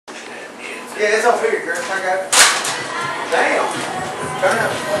Yeah, it's up here, Chris. I got it. Damn. Turn it up.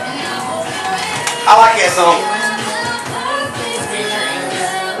 I like that song.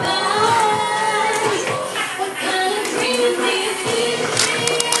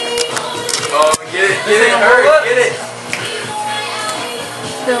 Oh, get it, hurry, get it.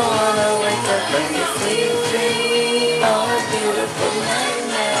 Don't wanna wake up from your sleep, dreaming on a beautiful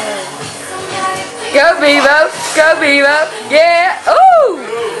nightmare. Go Bebo, go Bebo, yeah, ooh!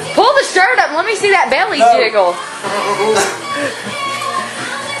 Pull the shirt up and let me see that belly jiggle.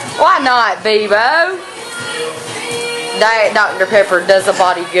 Why not, Bebo? Diet Dr. Pepper does a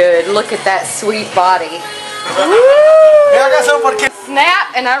body good. Look at that sweet body. Woo! Yeah, I got something for the kids.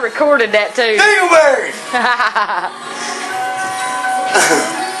 Snap, and I recorded that too. Dingleberries!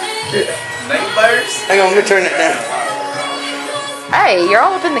 Dingleberries? Hang on, let me turn it down. Hey, you're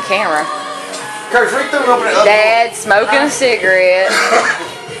all up in the camera. Curtis, read through and open it up. Dad smoking a cigarette.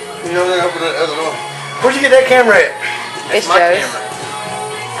 You know, then open the other door. Where'd you get that camera at? It's Joe's.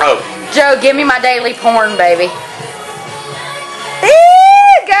 Oh. Joe, give me my daily porn, baby.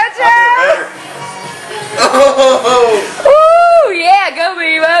 Go, Joe! Oh! Ooh, yeah, go,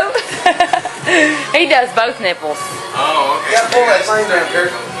 Bebo. He does both nipples. Oh, okay. You gotta pull that thing down,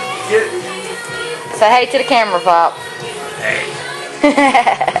 Curtis. Get it. Say hey to the camera, Pop. Hey.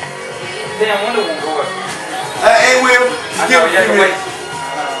 Damn, wonder won't go up. Hey, Will. Just give it a few minutes.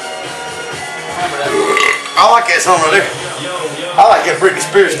 I like that song right there. I like that Britney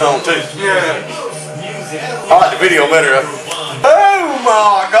Spears song too. Yeah. I like the video better. Oh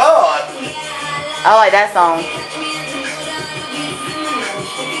my God. I like that song.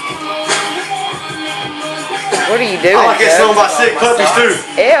 What are you doing? I like that song by Sick Puppies too.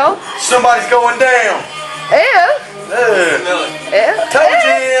 Ew. Somebody's going down. Ew. Ew. Toe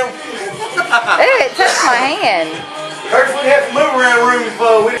Jam. Ew, it touched my hand. Curtis, we have to move around the room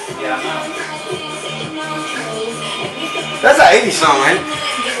before we. Yeah. That's an 80s song, ain't it?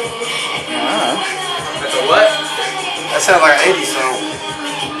 That's a what? That sounds like an 80s song.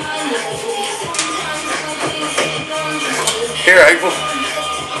 Here, April.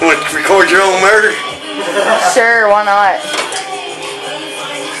 You want to record your own murder? Sure, why not?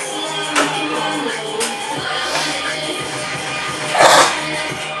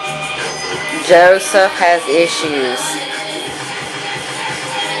 Joseph has issues.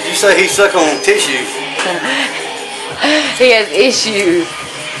 Did you say he suck on tissues? He has issues.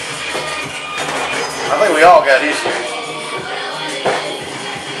 I think we all got issues.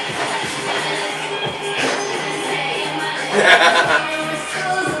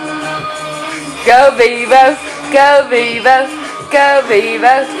 Go Bebo, go Bebo, go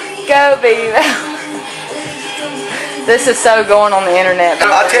Bebo, go Bebo. This is so going on the internet.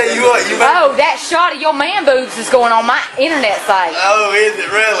 I'll tell you what, you better... Oh, that shot of your man boobs is going on my internet site. Oh, is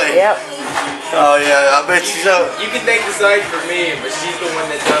it really? Yep. Oh, yeah, I bet you so. You can take the site for me, but she's the one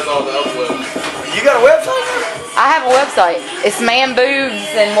that does all the uploads. You got a website? I have a website. It's man boobs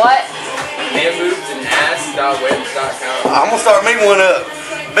and what? manboobsandass.webs.com. I'm gonna start me one up.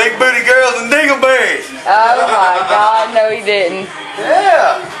 Big booty girls and dingleberries. Oh my God, no he didn't.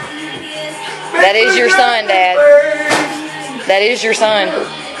 Yeah. That is your son, Dad. That is your son.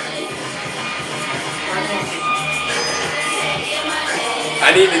 I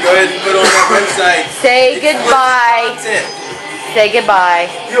need to go ahead and put on that website. Say goodbye. Say goodbye.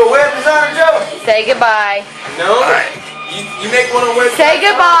 You a web designer, Joe? Say goodbye. No. You make one on website. Say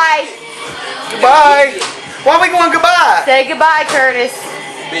goodbye. Goodbye. Why are we going goodbye? Say goodbye, Curtis.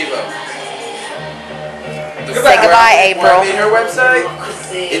 Bebo. Say goodbye, April. I made her website.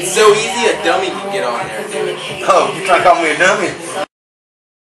 It's so easy a dummy can get on there. Oh, you trying to call me a dummy?